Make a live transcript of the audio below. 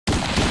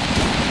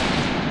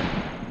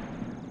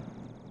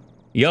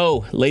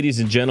Yo, ladies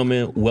and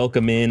gentlemen,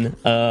 welcome in.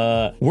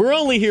 We're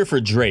only here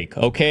for Drake,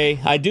 okay?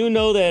 I do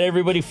know that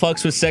everybody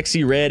fucks with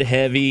Sexyy Red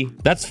heavy.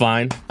 That's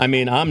fine. I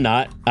mean, I'm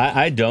not.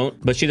 I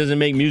don't, but she doesn't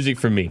make music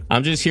for me.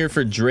 I'm just here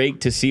for Drake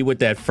to see what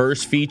that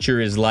first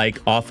feature is like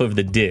off of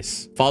the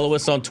diss. Follow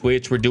us on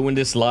Twitch. We're doing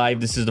this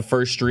live. This is the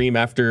first stream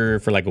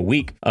for like a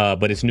week,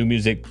 but it's new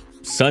music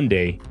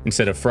Sunday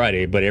instead of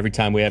Friday, but every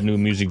time we have new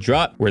music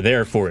drop, we're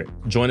there for it.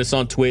 Join us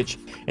on Twitch,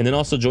 and then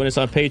also join us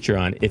on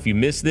Patreon. If you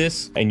miss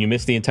this and you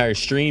miss the entire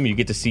stream, you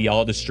get to see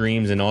all the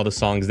streams and all the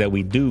songs that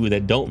we do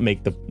that don't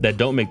make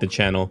the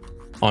channel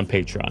on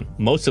Patreon.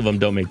 Most of them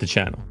don't make the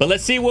channel. But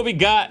let's see what we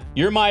got.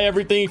 You're My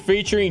Everything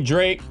featuring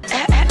Drake. The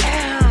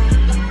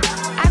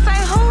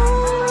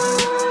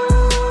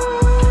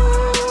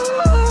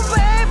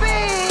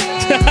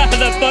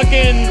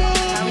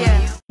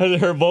fucking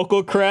her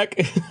vocal crack.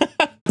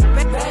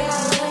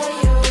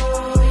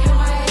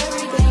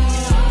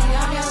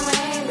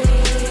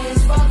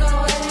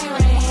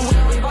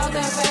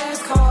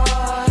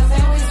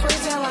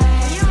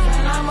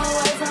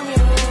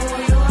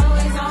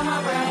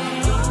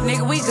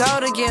 Go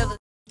together.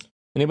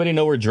 Anybody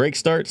know where Drake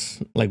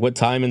starts? Like what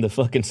time in the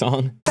fucking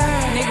song?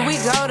 Nigga, we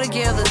go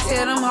together.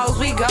 Tell them hoes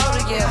we go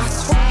together.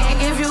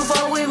 If you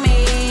fuck with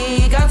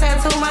me, go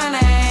tattoo my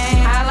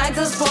name. I like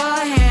to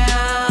spoil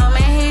him,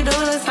 and he do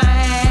the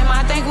same.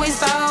 I think we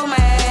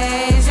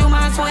soulmates. You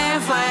my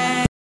twin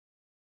flame.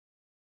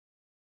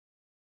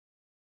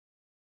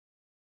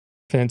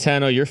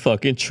 Fantano, you're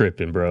fucking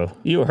tripping, bro.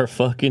 You are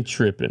fucking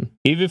tripping.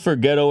 Even for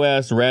ghetto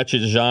ass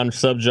ratchet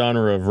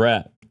subgenre of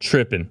rap,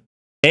 tripping.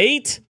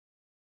 8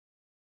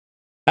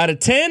 out of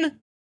 10.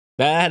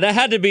 That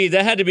had to be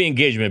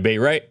engagement bait,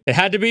 right? It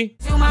had to be.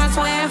 You my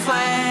twin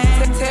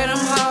flame. Tell them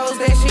hoes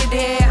that she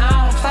dead.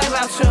 I don't play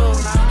about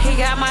you. He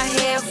got my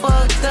head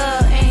fucked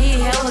up and he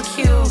hella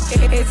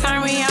cute. It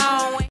turned me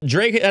on.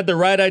 Drake had the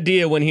right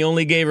idea when he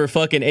only gave her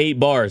fucking 8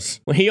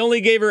 bars. When he only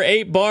gave her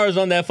 8 bars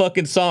on that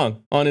fucking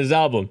song on his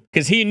album,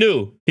 because he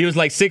knew he was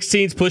like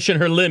 16s pushing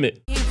her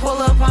limit. He pull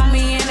up on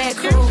me in that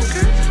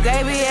coupe.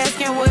 They be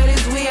asking what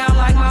is we. I'm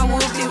like my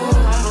whoopty whoop.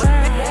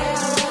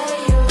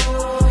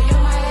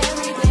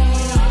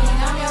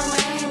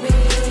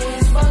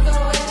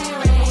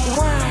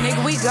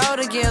 Go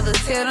together,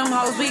 tell them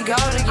hoes we go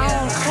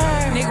together.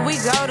 Nigga, we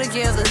go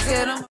together,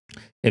 tell them.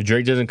 If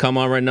Drake doesn't come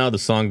on right now, the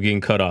song's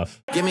getting cut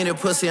off. Give me the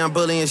pussy, I'm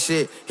bullying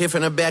shit. Hit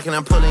from the back and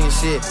I'm pulling your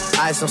shit.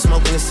 Ice, I'm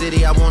smoking the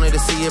city, I wanted to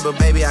see it, but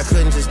baby, I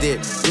couldn't just dip.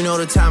 You know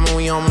the time when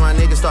we on, my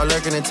niggas start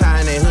lurking and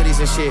tying their hoodies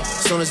and shit.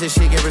 Soon as this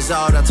shit get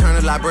resolved, I turn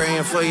the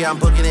librarian for you, I'm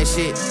booking that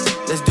shit.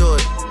 Let's do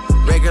it.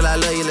 Regular, I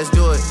love you, let's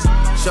do it.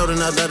 Show the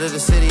nut to the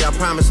city, I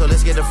promise, so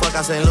let's get the fuck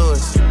out St.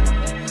 Louis.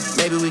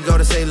 Maybe we go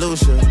to St.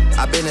 Lucia.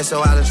 I've been there,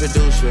 so I'll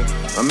introduce you.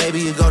 Or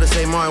maybe you go to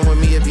St. Martin with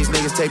me if these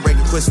niggas take break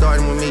and quit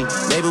starting with me.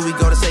 Maybe we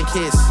go to St.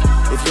 Kitts.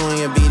 If you and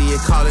your BD, you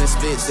call it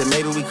splits. Then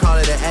maybe we call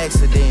it an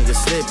accident. You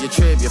slip, you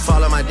trip, you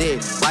fall on my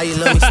dick. Why you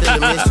love me still a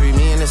mystery?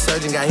 Me and the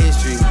surgeon got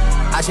history.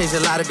 I changed a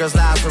lot of girls'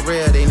 lives for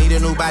real. They need a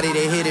new body,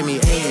 they hitting me.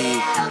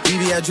 Hey,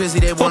 BBL Drizzy,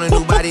 they want a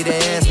new body, they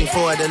asked me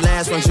for it. The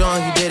last one,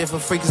 John, he did it for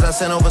free because I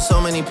sent over so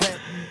many packs.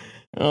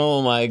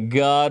 Oh my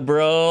God,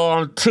 bro.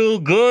 I'm too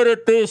good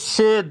at this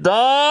shit,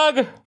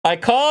 dog. I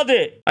called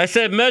it. I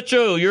said,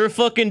 Metro, you're a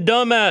fucking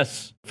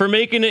dumbass for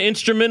making an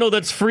instrumental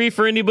that's free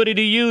for anybody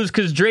to use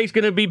because Drake's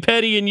gonna be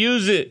petty and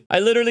use it. I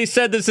literally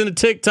said this in a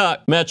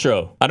TikTok.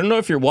 Metro, I don't know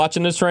if you're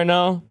watching this right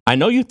now. I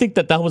know you think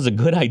that was a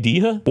good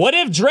idea. What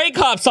if Drake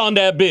hops on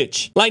that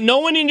bitch? Like, no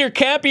one in your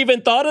camp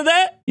even thought of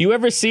that? You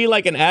ever see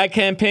like an ad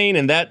campaign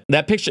and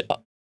that picture...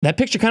 That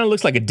picture kind of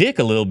looks like a dick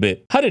a little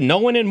bit. How did no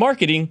one in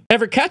marketing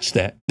ever catch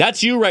that?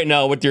 That's you right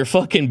now with your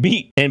fucking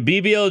beat. And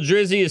BBL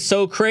Drizzy is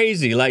so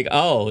crazy. Like,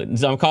 oh,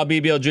 I'm called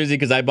BBL Drizzy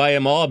because I buy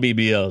him all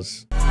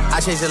BBLs. I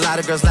changed a lot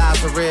of girls' lives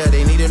for real.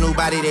 They need a new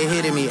body, they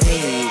hitting me.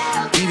 Hey,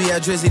 BBL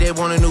Drizzy, they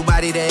want a new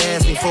body, they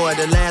asked me for it.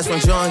 The last one,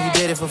 John, he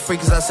did it for free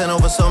because I sent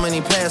over so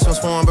many past ones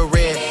for him, but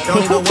red.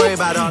 Don't even worry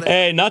about all that.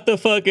 Hey, not the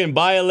fucking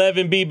buy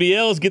 11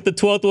 BBLs, get the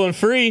 12th one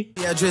free.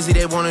 BBL Drizzy,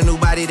 they want a new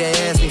body, they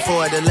asked me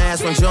for it. The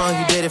last one, John,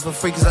 he did it for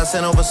free because I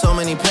sent over so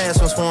many past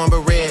ones for him,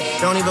 but red.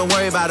 Don't even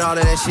worry about all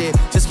of that shit.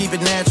 Just keep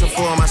it natural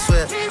for him, I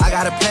swear. I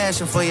got a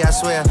passion for you, I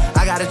swear.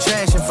 I got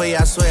attraction for you,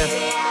 I swear.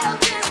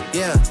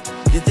 Yeah.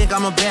 You think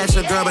I'm a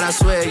bachelor girl, but I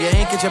swear you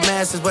ain't get your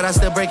masters, but I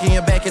still breaking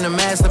your back in the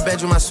master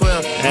bedroom, I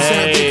swear.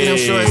 Hey.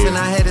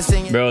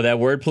 Bro, that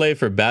wordplay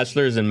for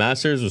bachelors and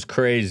masters was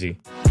crazy.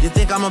 You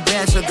think I'm a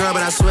bachelor girl,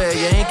 but I swear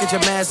you ain't get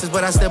your masters,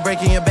 but I still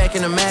breaking your back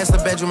in the master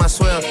bedroom, I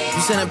swear.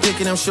 You sent a pic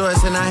in them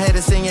shorts and I had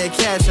to sing your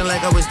caption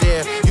like I was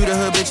there. You the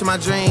hood bitch of my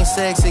dreams,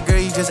 sexy girl,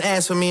 you just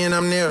asked for me and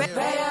I'm near.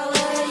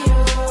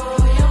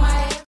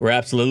 We're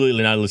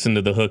absolutely not listening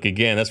to the hook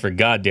again. That's for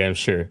goddamn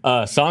sure.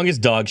 Song is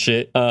dog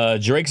shit.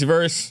 Drake's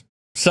verse,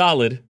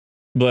 solid,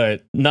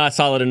 but not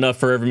solid enough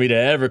for me to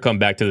ever come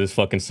back to this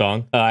fucking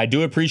song. I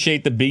do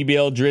appreciate the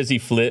BBL Drizzy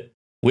flip.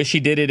 Wish he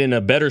did it in a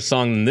better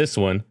song than this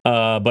one.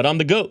 But I'm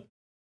the GOAT.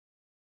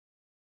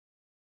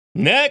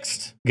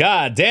 Next.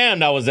 God damn,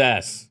 that was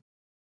ass.